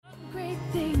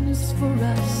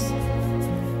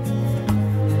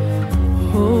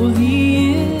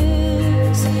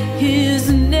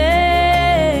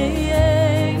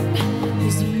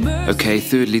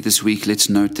thirdly, this week, let's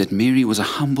note that Mary was a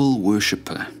humble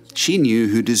worshipper. She knew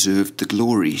who deserved the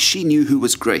glory. She knew who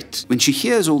was great. When she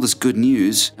hears all this good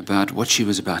news about what she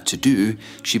was about to do,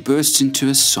 she bursts into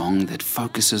a song that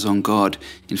focuses on God.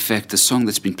 In fact, the song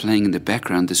that's been playing in the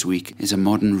background this week is a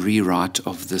modern rewrite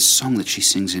of the song that she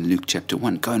sings in Luke chapter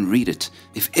 1. Go and read it.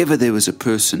 If ever there was a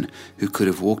person who could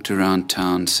have walked around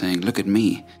town saying, "Look at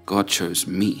me, God chose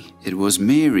me," it was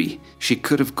Mary. She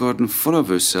could have gotten full of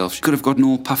herself. She could have gotten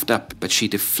all puffed up, but she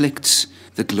deflects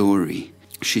the glory.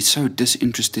 She's so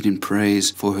disinterested in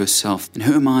praise for herself. In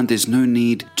her mind, there's no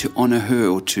need to honor her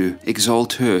or to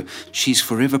exalt her. She's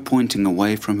forever pointing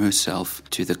away from herself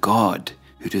to the God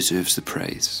who deserves the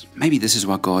praise. Maybe this is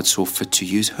why God saw fit to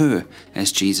use her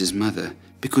as Jesus' mother,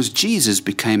 because Jesus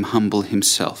became humble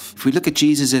himself. If we look at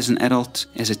Jesus as an adult,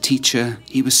 as a teacher,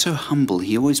 he was so humble,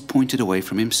 he always pointed away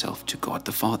from himself to God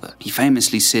the Father. He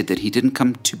famously said that he didn't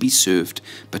come to be served,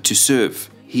 but to serve.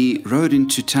 He rode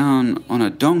into town on a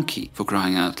donkey, for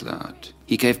crying out loud.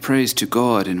 He gave praise to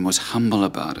God and was humble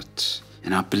about it.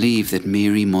 And I believe that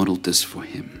Mary modeled this for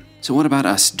him. So what about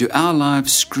us? Do our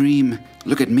lives scream,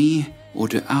 "Look at me," or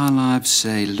do our lives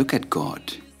say, "Look at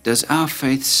God"? Does our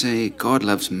faith say, "God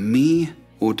loves me,"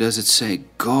 or does it say,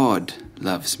 "God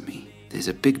loves me"? There's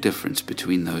a big difference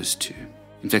between those two.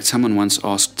 In fact, someone once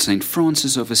asked St.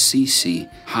 Francis of Assisi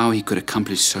how he could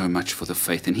accomplish so much for the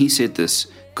faith. And he said this: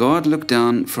 "God looked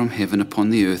down from heaven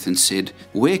upon the earth and said,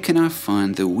 'Where can I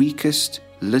find the weakest,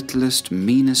 littlest,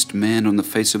 meanest man on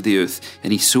the face of the earth?'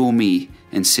 And he saw me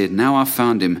and said, 'Now I've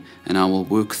found him and I will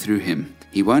work through him.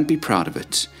 He won't be proud of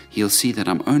it. He'll see that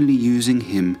I'm only using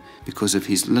him because of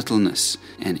his littleness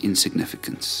and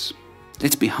insignificance.'"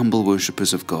 Let's be humble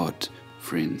worshippers of God,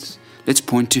 friends. Let's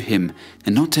point to him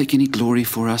and not take any glory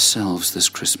for ourselves this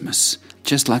Christmas,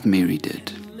 just like Mary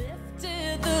did.